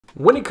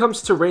When it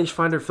comes to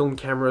rangefinder film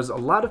cameras, a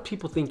lot of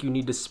people think you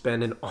need to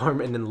spend an arm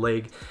and a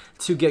leg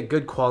to get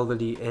good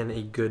quality and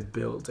a good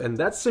build, and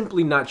that's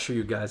simply not true,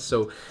 you guys.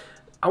 So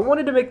I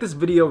wanted to make this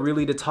video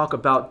really to talk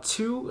about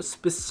two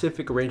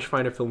specific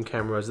rangefinder film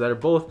cameras that are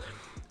both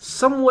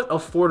somewhat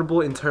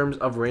affordable in terms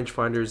of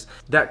rangefinders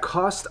that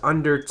cost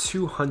under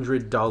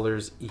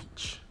 $200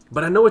 each.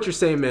 But I know what you're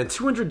saying, man.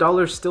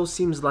 $200 still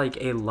seems like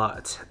a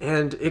lot,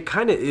 and it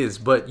kind of is.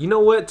 But you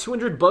know what?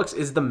 200 bucks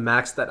is the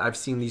max that I've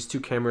seen these two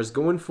cameras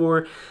going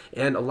for,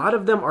 and a lot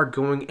of them are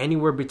going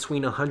anywhere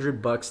between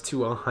 100 bucks to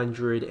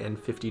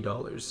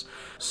 $150.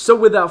 So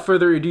without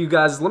further ado, you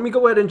guys, let me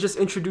go ahead and just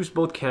introduce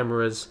both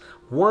cameras.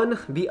 One,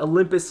 the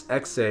Olympus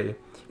XA,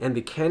 and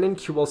the Canon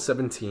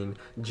QL17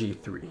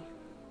 G3.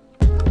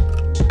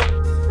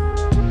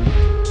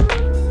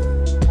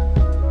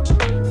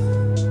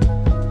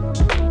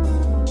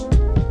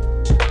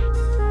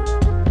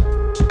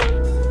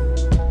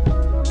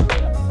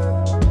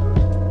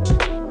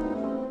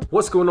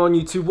 What's going on,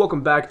 YouTube?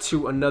 Welcome back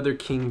to another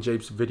King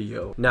Japes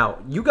video. Now,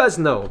 you guys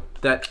know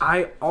that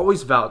I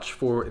always vouch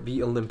for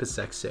the Olympus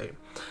XA.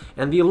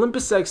 And the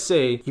Olympus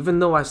XA, even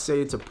though I say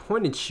it's a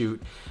point and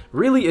shoot,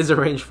 really is a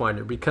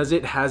rangefinder because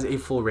it has a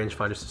full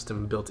rangefinder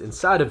system built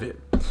inside of it.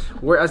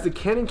 Whereas the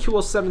Canon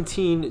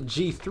QL17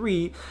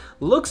 G3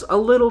 looks a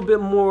little bit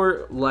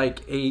more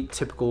like a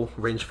typical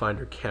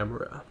rangefinder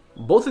camera.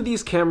 Both of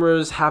these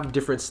cameras have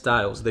different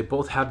styles. They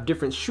both have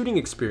different shooting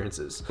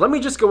experiences. Let me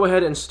just go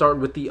ahead and start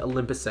with the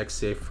Olympus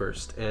XA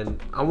first.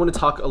 And I want to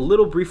talk a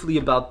little briefly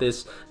about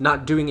this,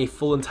 not doing a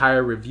full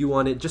entire review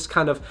on it, just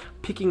kind of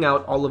picking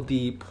out all of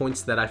the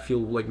points that I feel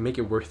like make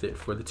it worth it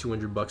for the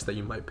 200 bucks that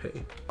you might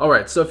pay.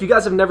 Alright, so if you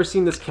guys have never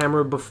seen this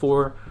camera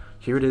before,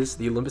 here it is,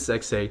 the Olympus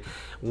XA.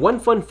 One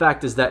fun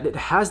fact is that it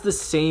has the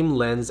same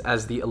lens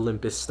as the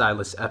Olympus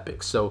Stylus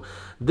Epic. So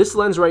this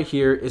lens right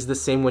here is the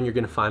same one you're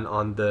going to find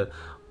on the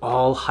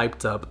all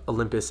hyped up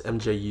Olympus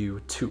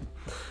MJU 2.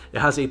 It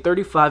has a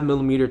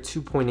 35mm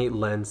 2.8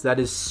 lens that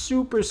is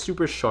super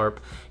sharp,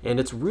 and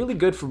it's really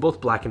good for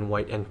both black and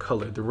white and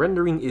color. The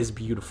rendering is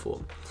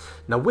beautiful.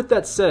 Now with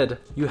that said,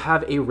 you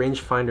have a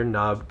rangefinder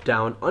knob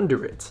down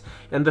under it,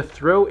 and the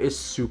throw is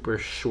super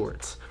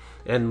short.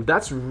 And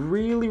that's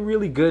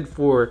really good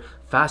for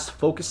fast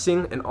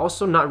focusing and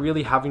also not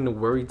really having to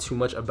worry too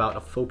much about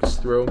a focus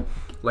throw.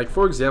 Like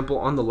for example,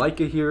 on the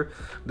Leica here,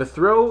 the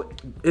throw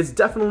is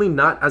definitely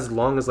not as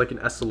long as like an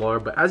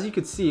SLR, but as you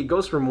can see, it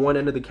goes from one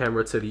end of the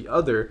camera to the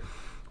other.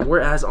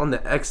 Whereas on the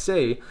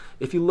XA,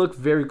 if you look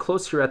very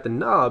close here at the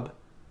knob,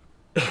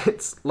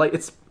 it's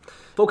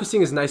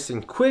focusing is nice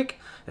and quick.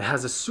 It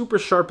has a super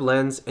sharp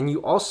lens, and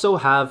you also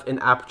have an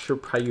aperture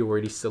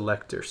priority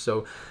selector.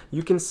 So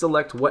you can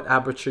select what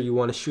aperture you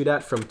want to shoot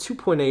at from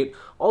 2.8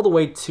 all the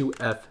way to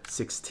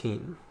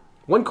f/16.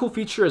 One cool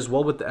feature as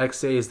well with the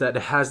XA is that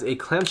it has a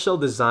clamshell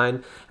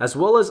design as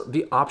well as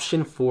the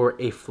option for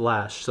a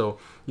flash. So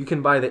you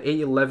can buy the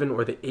A11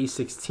 or the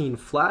A16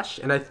 flash,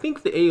 and I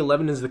think the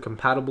A11 is the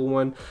compatible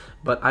one,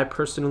 but I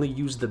personally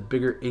use the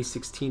bigger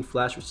A16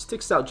 flash, which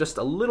sticks out just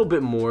a little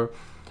bit more.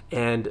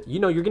 And you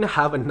know, you're gonna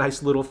have a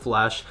nice little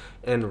flash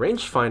and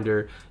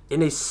rangefinder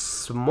in a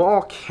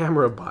small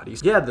camera body.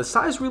 Yeah, the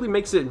size really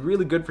makes it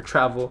really good for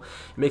travel.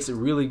 It makes it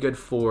really good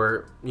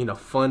for, you know,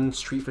 fun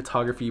street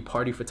photography,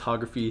 party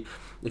photography.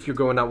 If you're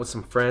going out with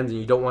some friends and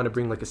you don't want to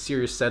bring like a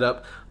serious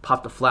setup,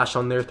 pop the flash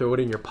on there, throw it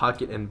in your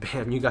pocket, and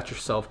bam, you got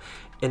yourself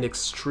an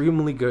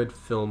extremely good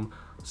film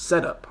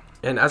setup.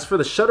 And as for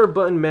the shutter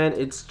button, man,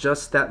 it's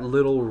just that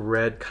little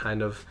red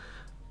kind of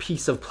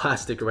piece of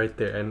plastic right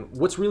there, and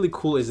what's really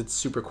cool is it's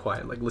super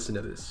quiet. Like, listen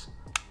to this.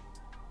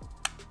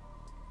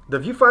 The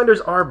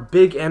viewfinders are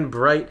big and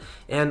bright,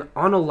 and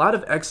on a lot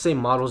of XA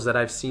models that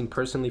I've seen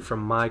personally from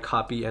my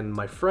copy and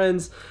my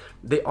friends,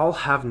 they all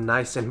have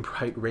nice and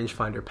bright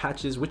rangefinder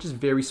patches, which is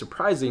very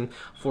surprising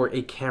for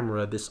a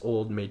camera this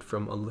old made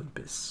from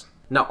Olympus.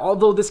 Now,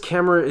 although this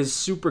camera is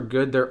super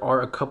good, there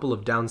are a couple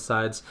of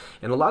downsides,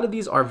 and a lot of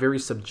these are very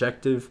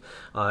subjective.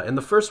 And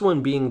the first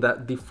one being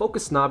that the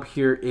focus knob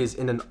here is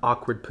in an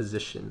awkward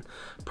position.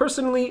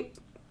 Personally,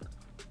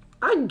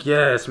 I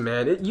guess,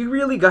 man, you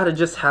really gotta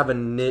just have a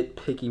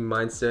nitpicky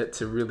mindset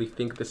to really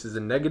think this is a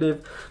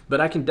negative.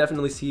 But I can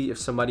definitely see if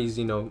somebody's,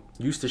 you know,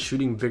 used to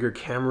shooting bigger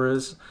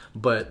cameras.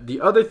 But the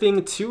other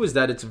thing too is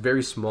that it's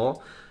very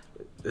small.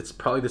 It's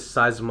probably the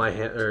size of my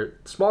hand, or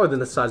smaller than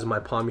the size of my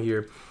palm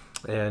here.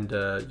 And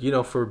you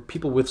know, for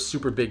people with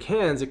super big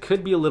hands, it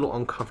could be a little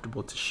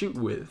uncomfortable to shoot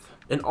with.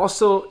 And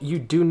also, you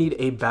do need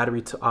a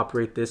battery to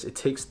operate this. It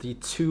takes the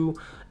two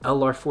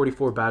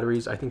LR44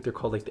 batteries. I think they're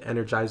called like the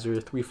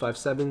Energizer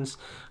 357s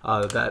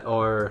that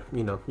are,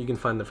 you know, you can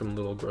find them from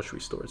little grocery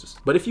stores.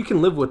 But if you can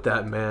live with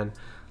that, man,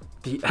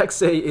 the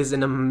XA is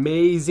an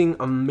amazing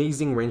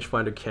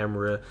rangefinder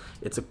camera.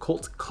 It's a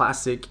cult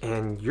classic,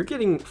 and you're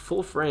getting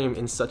full frame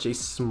in such a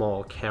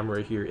small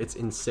camera here. It's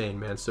insane,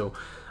 man. So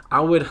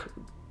I would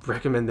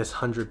recommend this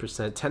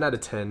 100%, 10 out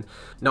of 10.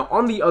 Now,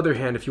 on the other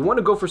hand, if you want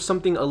to go for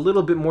something a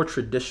little bit more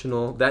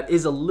traditional that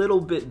is a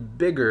little bit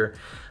bigger,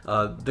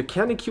 the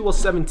Canon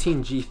QL17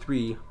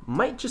 G3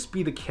 might just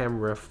be the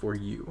camera for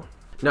you.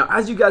 Now,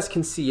 as you guys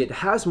can see, it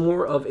has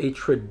more of a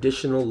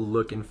traditional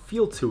look and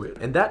feel to it,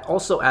 and that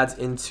also adds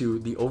into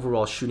the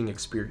overall shooting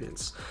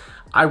experience.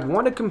 I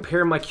want to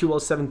compare my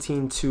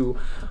QL17 to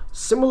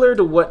similar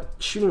to what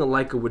shooting a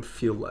Leica would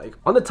feel like.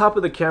 On the top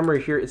of the camera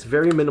here, it's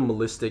very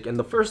minimalistic, and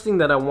the first thing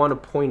that I want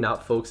to point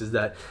out, folks, is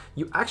that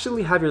you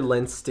actually have your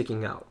lens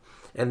sticking out.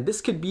 And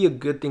this could be a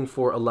good thing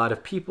for a lot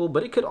of people,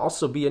 but it could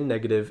also be a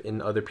negative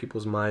in other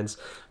people's minds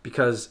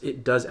because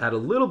it does add a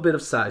little bit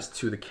of size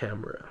to the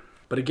camera.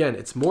 But again,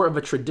 it's more of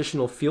a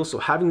traditional feel, so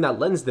having that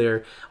lens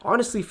there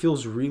honestly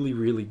feels really,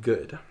 really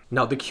good.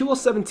 Now, the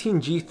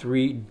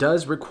QL17G3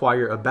 does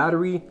require a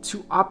battery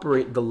to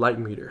operate the light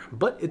meter,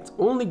 but it's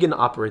only gonna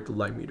operate the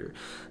light meter.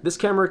 This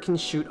camera can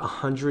shoot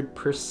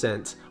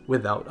 100%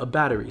 without a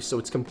battery, so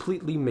it's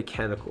completely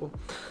mechanical.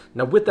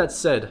 Now, with that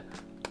said,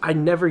 I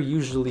never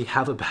usually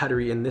have a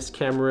battery in this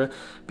camera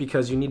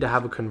because you need to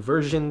have a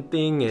conversion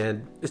thing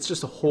and it's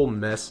just a whole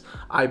mess.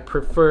 I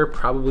prefer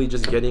probably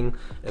just getting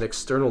an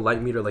external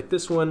light meter like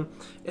this one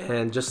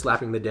and just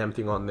slapping the damn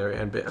thing on there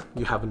and bam,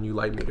 you have a new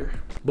light meter.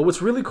 But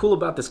what's really cool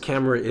about this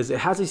camera is it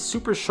has a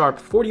super sharp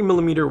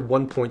 40mm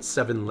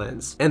 1.7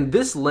 lens. And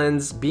this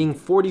lens being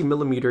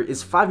 40mm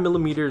is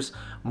 5mm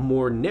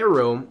more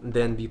narrow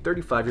than the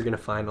 35 you're gonna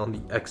find on the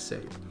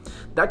XA.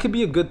 That could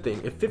be a good thing.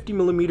 If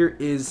 50mm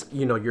is,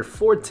 you know, your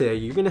forte,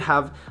 you're gonna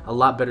have a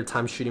lot better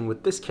time shooting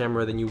with this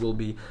camera than you will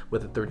be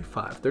with a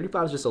 35.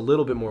 35 is just a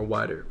little bit more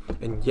wider.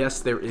 And yes,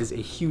 there is a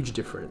huge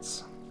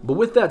difference. But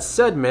with that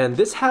said, man,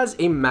 this has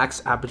a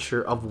max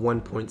aperture of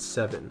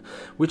 1.7,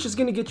 which is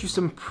gonna get you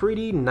some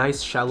pretty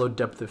nice shallow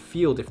depth of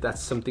field if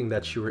that's something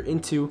that you were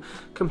into,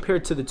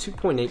 compared to the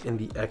 2.8 in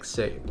the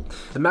XA.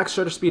 The max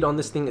shutter speed on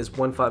this thing is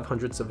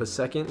 1/500th of a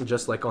second,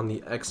 just like on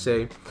the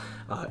XA.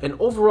 And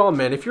overall,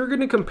 man, if you're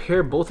gonna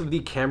compare both of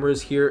the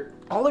cameras here,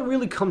 all it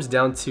really comes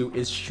down to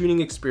is shooting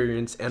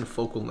experience and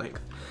focal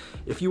length.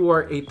 If you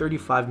are a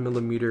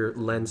 35mm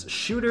lens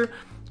shooter,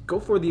 go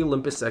for the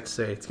Olympus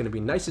XA. It's going to be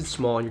nice and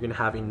small, and you're going to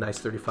have a nice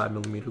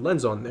 35mm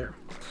lens on there.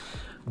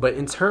 But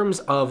in terms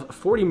of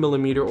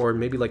 40mm or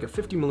maybe like a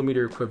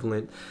 50mm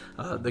equivalent,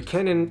 the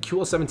Canon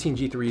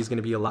QL17G3 is going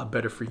to be a lot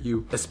better for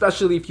you,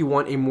 especially if you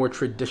want a more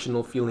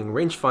traditional feeling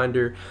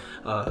rangefinder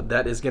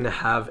that is going to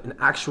have an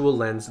actual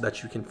lens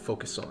that you can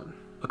focus on.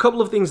 A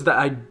couple of things that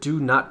I do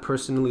not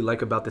personally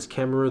like about this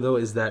camera though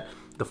is that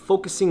the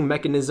focusing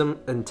mechanism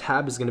and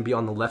tab is going to be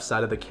on the left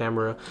side of the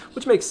camera,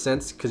 which makes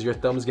sense because your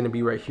thumb is going to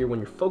be right here when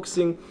you're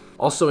focusing.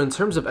 Also, in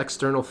terms of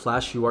external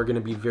flash, you are going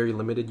to be very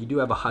limited. You do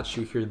have a hot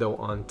shoe here though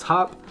on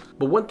top.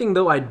 But one thing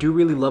though I do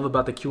really love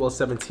about the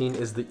QL17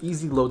 is the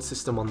easy load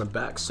system on the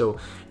back. So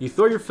you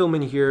throw your film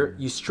in here,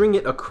 you string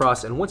it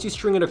across, and once you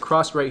string it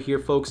across right here,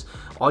 folks,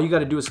 all you got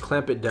to do is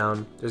clamp it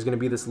down. There's going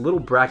to be this little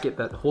bracket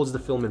that holds the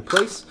film in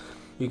place.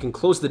 You can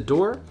close the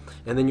door,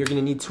 and then you're going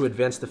to need to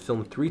advance the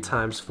film 3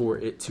 times for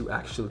it to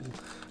actually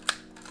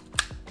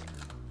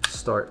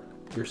start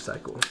your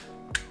cycle.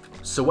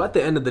 So at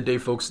the end of the day,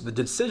 folks, the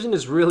decision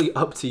is really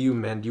up to you,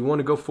 man. Do you want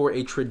to go for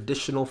a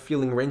traditional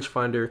feeling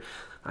rangefinder?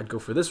 I'd go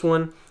for this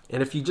one.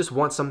 And if you just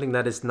want something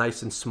that is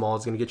nice and small,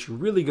 it's going to get you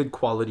really good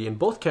quality, and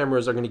both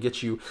cameras are going to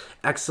get you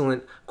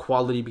excellent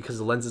quality because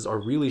the lenses are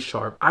really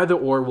sharp. Either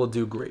or will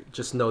do great.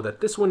 Just know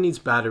that this one needs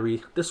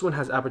battery, this one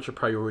has aperture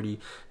priority,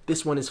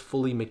 this one is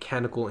fully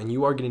mechanical, and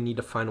you are going to need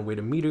to find a way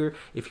to meter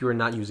if you are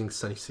not using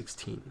Sunny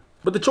 16.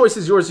 But the choice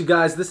is yours, you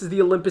guys. This is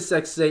the Olympus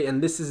XA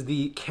and this is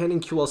the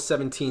Canon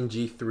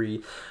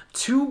QL17G3.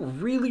 Two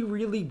really,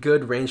 really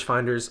good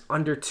rangefinders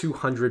under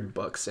 200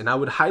 bucks, and I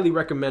would highly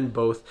recommend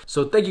both.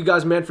 So thank you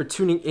guys, man, for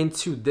tuning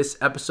into this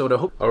episode. I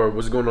hope. Alright,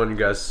 what's going on, you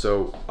guys?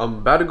 So I'm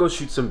about to go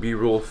shoot some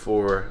B-roll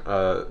for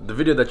the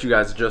video that you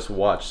guys just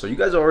watched. So you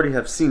guys already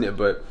have seen it,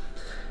 but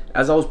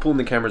as I was pulling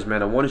the cameras,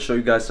 man, I want to show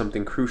you guys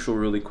something crucial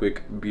really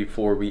quick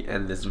before we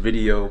end this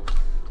video.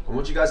 I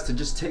want you guys to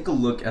just take a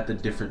look at the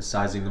different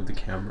sizing of the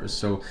cameras.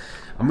 So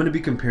I'm going to be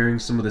comparing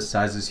some of the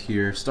sizes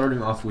here,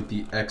 starting off with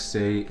the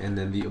XA and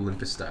then the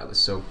Olympus stylus.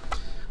 So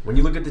when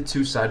you look at the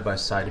two side by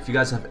side, if you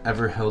guys have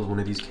ever held one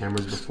of these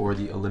cameras before,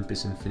 the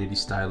Olympus Infinity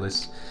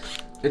stylus,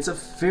 it's a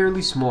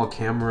fairly small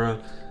camera,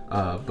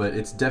 but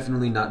it's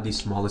definitely not the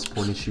smallest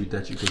point and shoot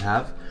that you can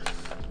have.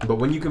 But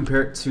when you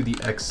compare it to the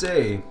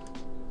XA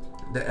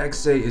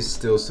is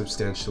still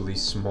substantially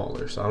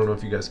smaller. So I don't know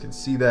if you guys can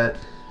see that.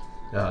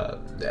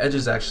 The edge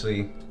is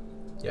actually,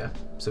 yeah,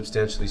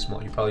 substantially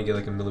small. You probably get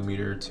like a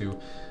millimeter or two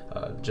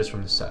just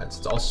from the sides.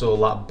 It's also a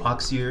lot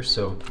boxier,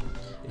 so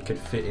it could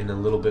fit in a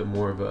little bit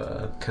more of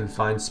a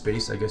confined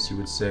space, I guess you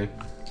would say.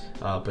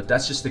 But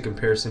that's just the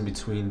comparison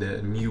between the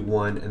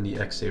Mu1 and the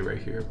XA right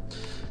here.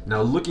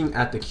 Now looking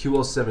at the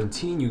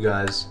QL17, you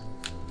guys,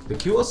 the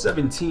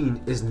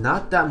QL17 is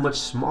not that much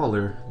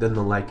smaller than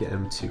the Leica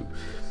M2.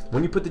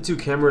 When you put the two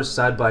cameras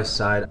side by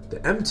side, the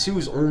M2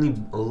 is only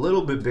a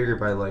little bit bigger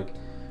by like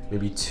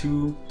maybe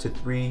 2 to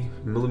 3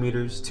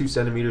 millimeters, 2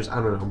 centimeters, I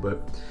don't know,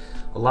 but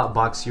a lot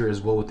boxier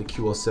as well with the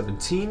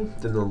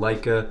QL17 than the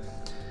Leica.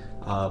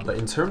 But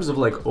in terms of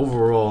like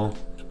overall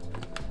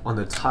on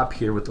the top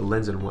here with the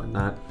lens and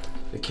whatnot,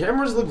 The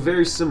cameras look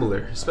very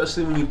similar,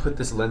 especially when you put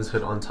this lens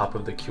hood on top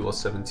of the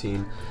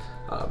QL17.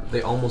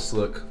 They almost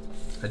look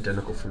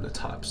identical from the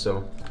top,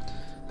 so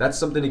that's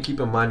something to keep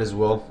in mind as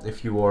well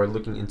if you are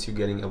looking into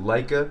getting a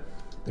Leica.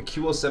 The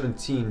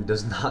QL17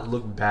 does not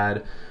look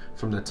bad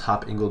from the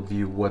top angled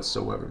view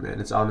whatsoever, man.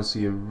 It's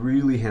honestly a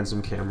really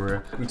handsome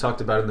camera. We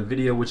talked about it in the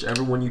video,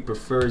 whichever one you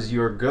prefer is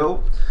your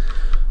go.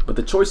 But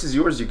the choice is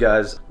yours, you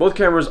guys. Both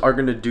cameras are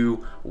gonna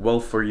do well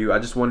for you. I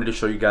just wanted to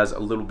show you guys a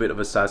little bit of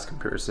a size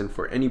comparison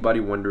for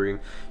anybody wondering,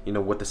 you know,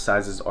 what the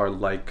sizes are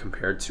like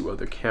compared to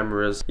other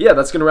cameras. Yeah,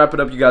 that's gonna wrap it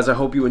up, you guys. I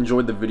hope you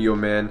enjoyed the video,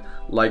 man.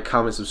 Like,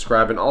 comment,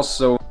 subscribe, and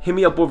also hit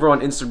me up over on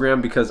Instagram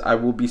because I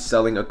will be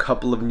selling a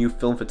couple of new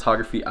film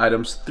photography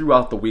items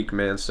throughout the week,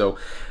 man. So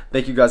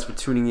thank you guys for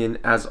tuning in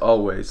as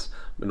always.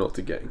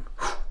 Minolta Gang.